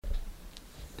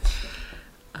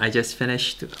I just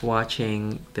finished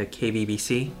watching the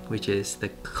KBBC, which is the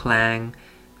Klang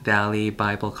Valley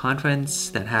Bible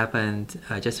Conference that happened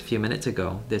just a few minutes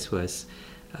ago. This was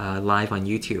live on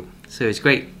YouTube. So it's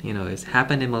great. It's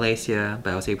happened in Malaysia,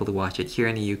 but I was able to watch it here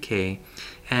in the UK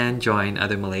and join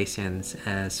other Malaysians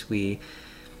as we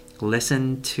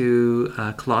listen to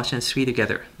Colossians 3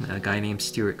 together. A guy named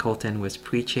Stuart Colton was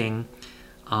preaching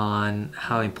on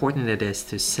how important it is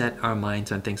to set our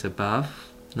minds on things above,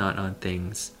 not on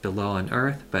things below on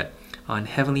earth, but on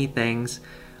heavenly things,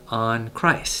 on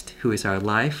Christ, who is our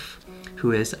life,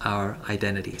 who is our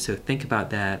identity. So think about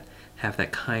that, have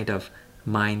that kind of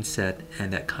mindset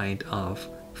and that kind of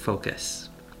focus.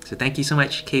 So thank you so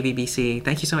much, KBBC.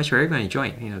 Thank you so much for everyone who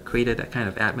joined. Created that kind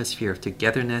of atmosphere of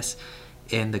togetherness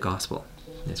in the gospel.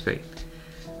 It's great.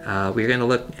 We're going to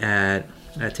look at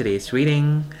today's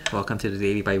reading. Welcome to the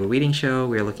Daily Bible Reading Show.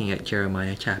 We're looking at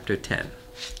Jeremiah chapter 10.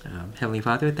 Heavenly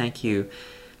Father, thank you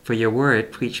for your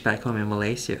word preached back home in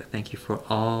Malaysia. Thank you for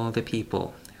all the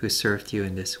people who served you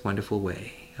in this wonderful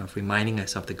way of reminding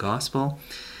us of the gospel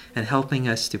and helping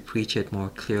us to preach it more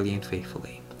clearly and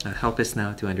faithfully. Help us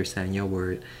now to understand your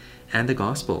word and the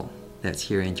gospel that's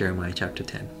here in Jeremiah chapter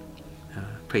 10.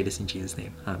 Pray this in Jesus'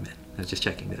 name. Amen. I was just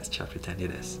checking this. Chapter 10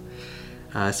 it is.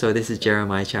 So this is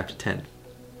Jeremiah chapter 10.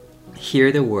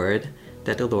 Hear the word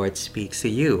that the Lord speaks to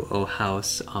you, O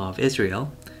house of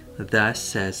Israel. Thus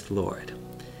says the Lord.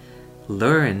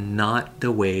 Learn not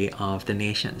the way of the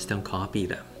nations. Don't copy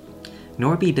them.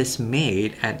 Nor be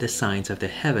dismayed at the signs of the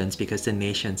heavens, because the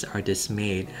nations are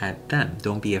dismayed at them.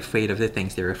 Don't be afraid of the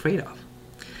things they're afraid of.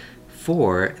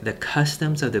 For the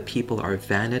customs of the people are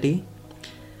vanity.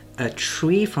 A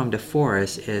tree from the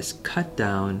forest is cut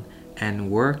down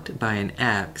and worked by an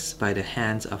axe by the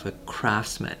hands of a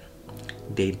craftsman.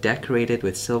 They decorate it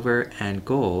with silver and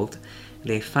gold.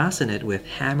 They fasten it with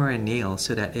hammer and nail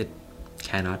so that it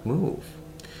cannot move.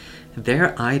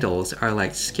 Their idols are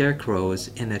like scarecrows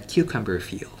in a cucumber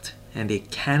field, and they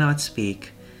cannot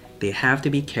speak. They have to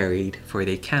be carried, for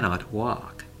they cannot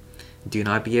walk. Do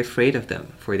not be afraid of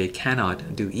them, for they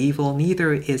cannot do evil,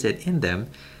 neither is it in them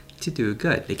to do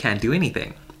good. They can't do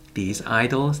anything. These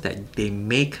idols that they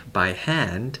make by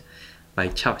hand, by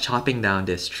chopping down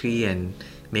this tree and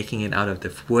making it out of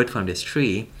the wood from this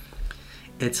tree,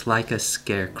 it's like a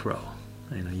scarecrow.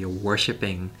 You're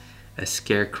worshiping a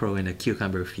scarecrow in a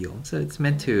cucumber field. So it's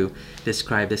meant to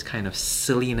describe this kind of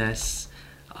silliness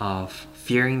of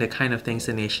fearing the kind of things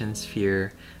the nations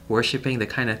fear, worshiping the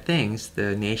kind of things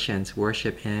the nations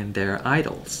worship in their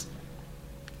idols.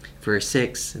 Verse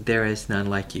 6, there is none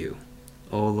like you,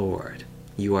 O Lord.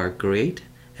 You are great,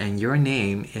 and your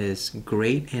name is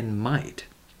great in might.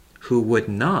 Who would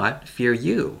not fear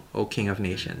you, O King of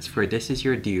nations? For this is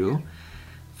your due.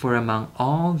 For among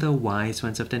all the wise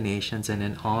ones of the nations and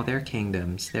in all their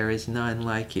kingdoms, there is none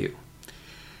like you.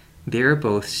 They are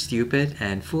both stupid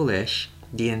and foolish.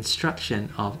 The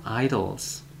instruction of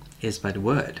idols is but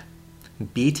wood.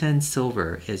 Beaten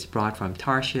silver is brought from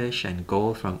Tarshish, and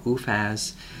gold from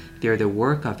Uphaz. They are the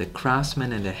work of the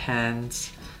craftsman and the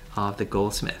hands of the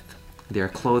goldsmith. Their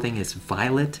clothing is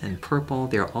violet and purple.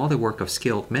 They are all the work of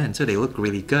skilled men, so they look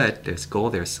really good. There's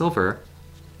gold, there's silver.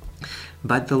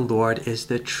 But the Lord is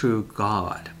the true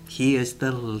God. He is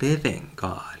the living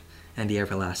God and the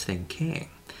everlasting King.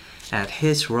 At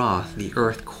his wrath the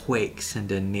earth quakes, and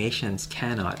the nations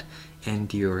cannot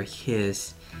endure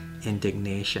his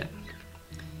indignation.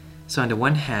 So on the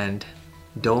one hand,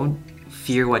 don't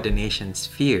fear what the nations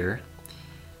fear,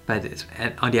 but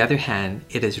on the other hand,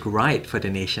 it is right for the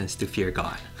nations to fear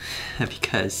God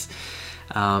because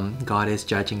God is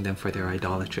judging them for their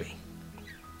idolatry.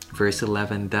 Verse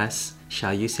 11, thus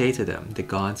shall you say to them, the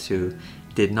gods who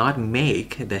did not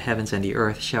make the heavens and the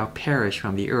earth shall perish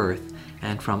from the earth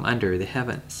and from under the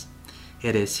heavens.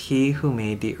 It is he who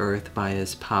made the earth by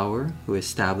his power, who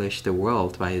established the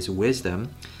world by his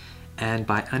wisdom, and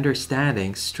by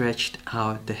understanding stretched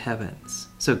out the heavens.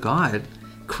 So God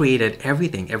created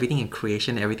everything in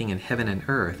creation, everything in heaven and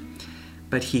earth,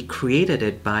 but he created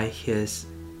it by his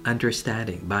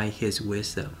understanding, by his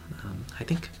wisdom. I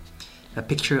think a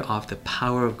picture of the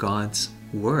power of God's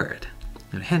word.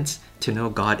 And hence, to know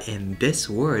God in this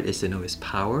word is to know his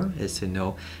power, is to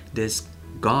know this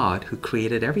God who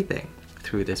created everything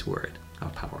through this word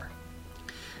of power.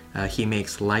 He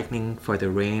makes lightning for the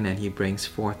rain, and he brings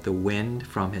forth the wind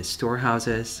from his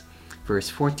storehouses. Verse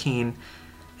 14,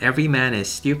 every man is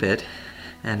stupid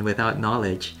and without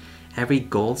knowledge. Every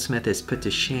goldsmith is put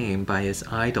to shame by his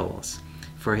idols,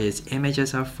 for his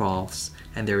images are false,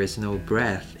 and there is no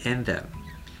breath in them.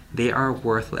 They are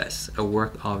worthless, a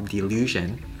work of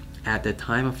delusion. At the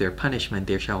time of their punishment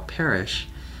they shall perish.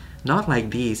 Not like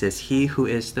these is he who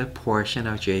is the portion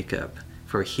of Jacob,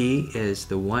 for he is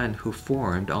the one who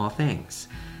formed all things.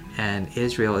 And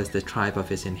Israel is the tribe of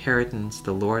his inheritance,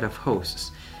 the Lord of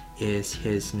hosts is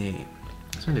his name.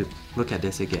 I just want to look at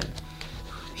this again.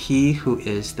 He who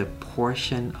is the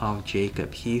portion of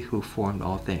Jacob, he who formed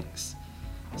all things.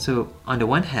 So on the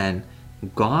one hand,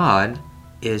 God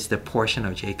is the portion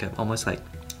of Jacob, almost like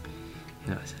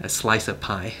a slice of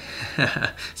pie.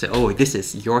 So, oh, this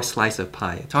is your slice of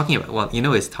pie. Talking about, well,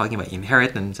 it's talking about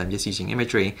inheritance. I'm just using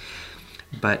imagery.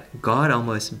 But God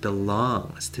almost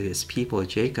belongs to his people,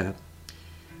 Jacob.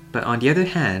 But on the other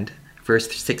hand,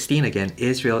 verse 16 again,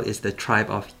 Israel is the tribe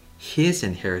of his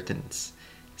inheritance.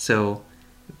 So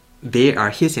they are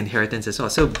his inheritance as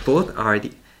well. So both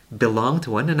belong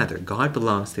to one another. God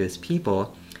belongs to his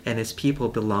people, and his people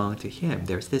belong to him.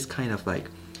 There's this kind of like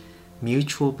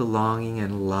mutual belonging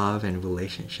and love and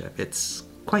relationship. It's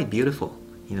quite beautiful.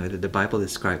 The Bible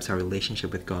describes our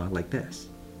relationship with God like this.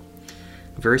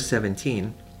 Verse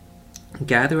 17,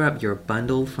 gather up your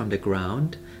bundle from the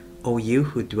ground, O you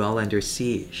who dwell under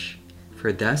siege.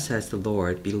 For thus says the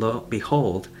Lord,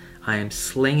 behold, I am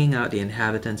slinging out the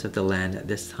inhabitants of the land at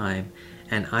this time,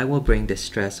 and I will bring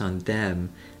distress on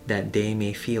them that they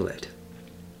may feel it.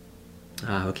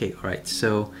 Okay, all right.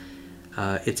 So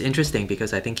it's interesting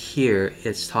because I think here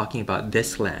it's talking about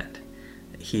this land.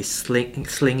 He's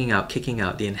slinging out, kicking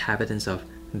out the inhabitants of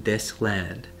this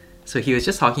land. So he was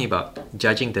just talking about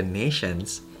judging the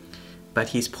nations, but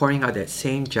he's pouring out that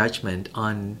same judgment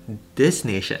on this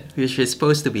nation, which is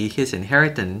supposed to be his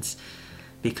inheritance,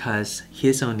 because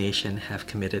his own nation have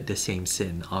committed the same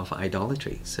sin of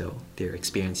idolatry. So they're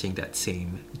experiencing that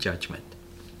same judgment.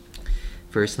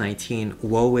 Verse 19,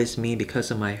 woe is me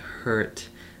because of my hurt.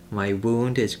 My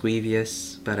wound is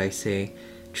grievous, but I say,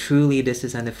 truly this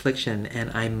is an affliction,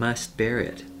 and I must bear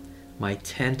it. My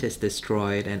tent is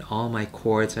destroyed, and all my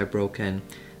cords are broken.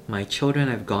 My children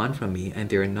have gone from me, and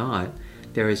they are not.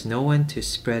 There is no one to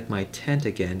spread my tent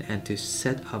again, and to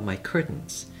set up my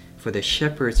curtains. For the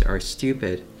shepherds are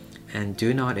stupid, and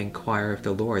do not inquire of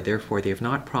the Lord. Therefore they have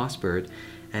not prospered,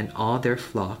 and all their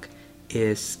flock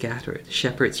is scattered.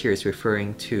 Shepherds here is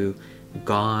referring to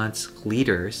God's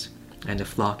leaders, and the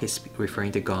flock is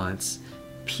referring to God's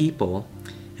people.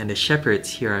 And the shepherds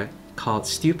here are called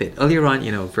stupid. Earlier on,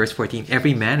 verse 14,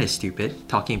 every man is stupid,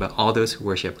 talking about all those who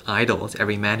worship idols,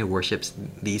 every man who worships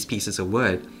these pieces of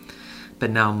wood.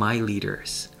 But now my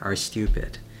leaders are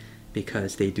stupid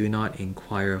because they do not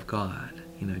inquire of God.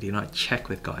 They do not check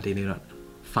with God. They do not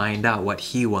find out what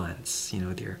he wants.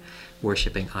 They're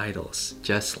worshiping idols,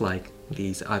 just like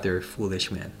these other foolish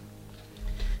men.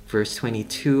 Verse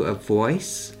 22, a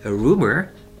voice, a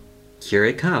rumor, here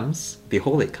it comes,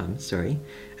 behold it comes, sorry,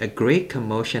 a great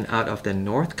commotion out of the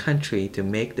north country to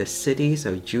make the cities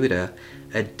of Judah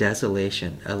a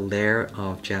desolation, a lair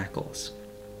of jackals.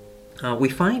 We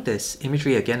find this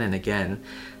imagery again and again.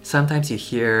 Sometimes you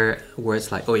hear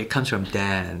words like, oh, it comes from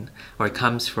Dan, or it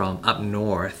comes from up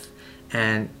north,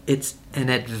 and it's an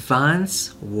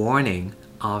advance warning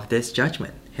of this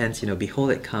judgment. Hence,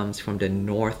 behold, it comes from the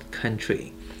north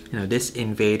country. This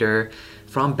invader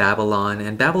from Babylon,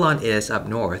 and Babylon is up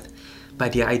north,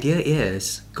 but the idea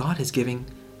is God is giving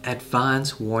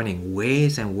advance warning,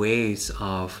 waves and waves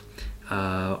of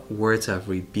words of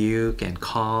rebuke and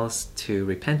calls to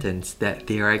repentance that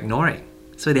they are ignoring.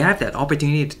 So they have that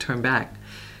opportunity to turn back,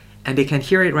 and they can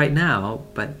hear it right now,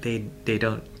 but they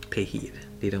don't pay heed.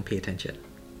 They don't pay attention.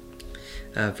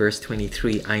 Verse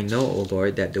 23, I know, O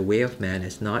Lord, that the way of man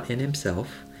is not in himself,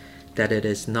 that it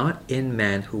is not in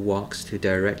man who walks to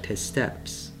direct his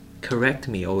steps. Correct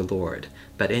me, O Lord,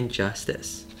 but in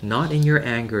justice, not in your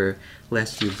anger,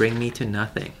 lest you bring me to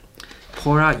nothing.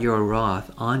 Pour out your wrath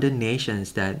on the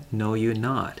nations that know you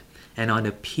not, and on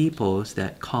the peoples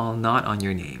that call not on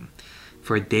your name.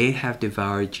 For they have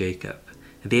devoured Jacob.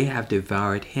 They have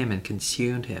devoured him and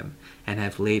consumed him, and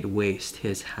have laid waste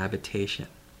his habitation.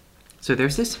 So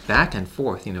there's this back and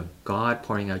forth, God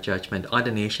pouring out judgment on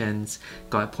the nations,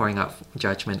 God pouring out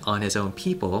judgment on his own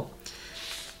people.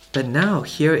 But now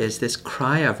here is this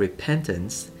cry of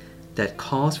repentance that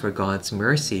calls for God's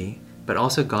mercy, but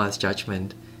also God's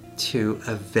judgment to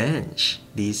avenge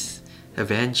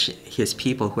his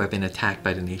people who have been attacked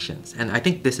by the nations. And I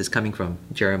think this is coming from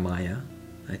Jeremiah.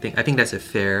 I think that's a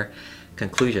fair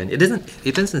conclusion. It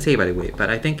doesn't say, by the way,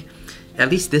 but I think at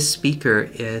least this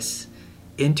speaker is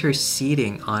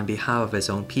interceding on behalf of his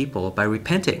own people by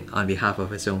repenting on behalf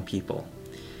of his own people.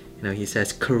 He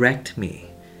says, correct me,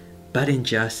 but in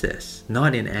justice,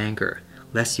 not in anger,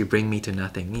 lest you bring me to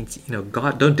nothing. Means,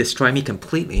 God, don't destroy me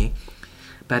completely,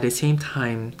 but at the same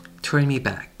time, turn me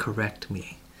back, correct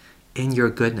me. in your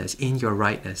goodness, in your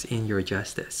rightness, in your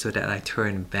justice, so that I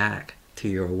turn back to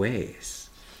your ways.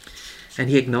 And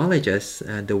he acknowledges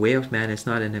the way of man is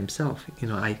not in himself.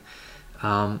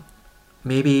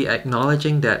 Maybe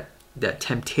acknowledging that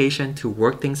temptation to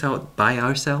work things out by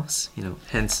ourselves,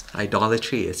 hence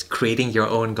idolatry is creating your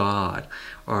own God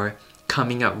or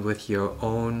coming up with your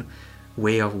own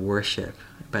way of worship.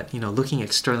 But looking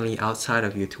externally outside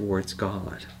of you towards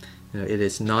God. It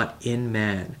is not in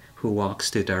man who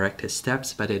walks to direct his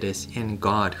steps, but it is in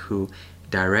God who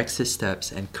directs his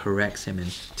steps and corrects him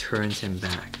and turns him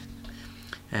back.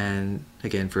 And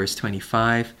again, verse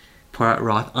 25, pour out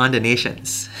wrath on the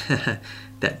nations,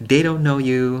 that they don't know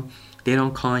you, they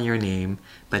don't call on your name,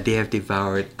 but they have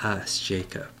devoured us,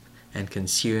 Jacob, and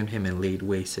consumed him and laid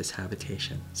waste his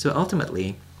habitation. So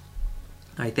ultimately,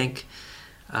 I think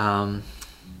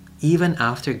even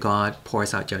after God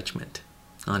pours out judgment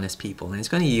on his people, and he's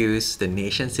going to use the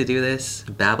nations to do this,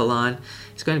 Babylon,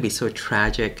 it's going to be so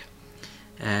tragic,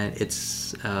 and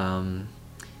it's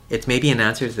maybe an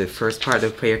answer to the first part of the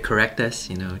prayer, correct us,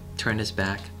 turn us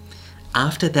back.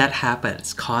 After that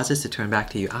happens, cause us to turn back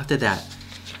to you. After that,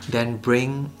 then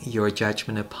bring your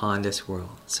judgment upon this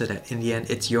world, so that in the end,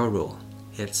 it's your rule.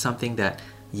 It's something that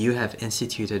you have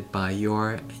instituted by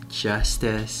your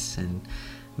justice and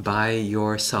by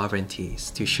your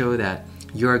sovereignties to show that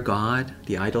you're God,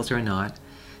 the idols are not,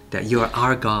 that you're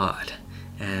our God,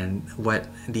 and what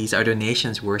these other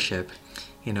nations worship,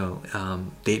 they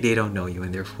don't know you,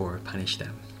 and therefore punish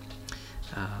them.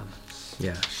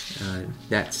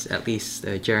 That's at least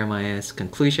Jeremiah's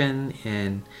conclusion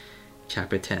in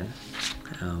chapter 10.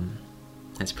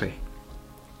 Let's pray.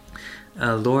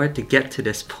 Lord, to get to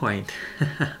this point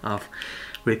of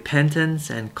repentance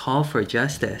and call for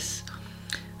justice,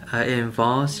 it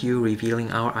involves you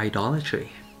revealing our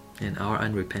idolatry and our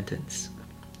unrepentance.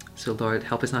 So Lord,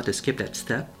 help us not to skip that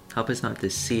step. Help us not to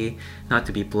see, not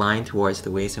to be blind towards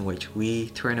the ways in which we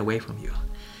turn away from you,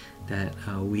 that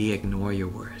we ignore your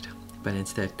word, but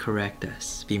instead correct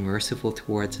us, be merciful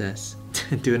towards us,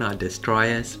 do not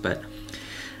destroy us, but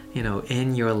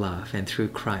in your love and through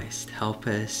Christ, help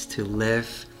us to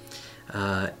live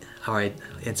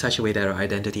in such a way that our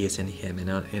identity is in him and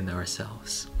not in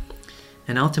ourselves.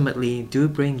 And ultimately, do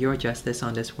bring your justice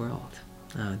on this world.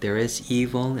 There is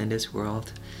evil in this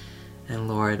world, and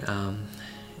Lord,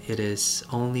 it is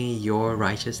only your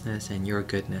righteousness and your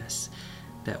goodness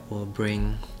that will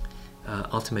bring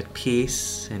ultimate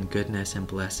peace and goodness and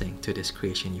blessing to this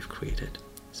creation you've created.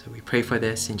 So we pray for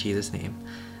this in Jesus' name.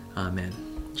 Amen.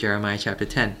 Jeremiah chapter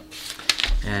 10.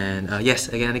 And yes,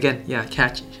 again,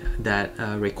 catch that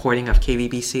recording of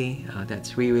KVBC.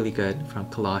 That's really good, from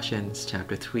Colossians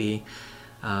chapter 3.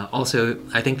 Also,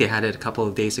 I think they had it a couple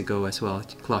of days ago as well,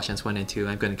 Colossians 1 and 2.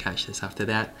 I'm going to catch this after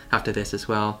this as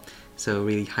well. So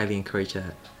really highly encourage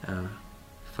that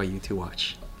for you to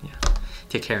watch.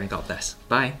 Take care and God bless.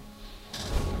 Bye.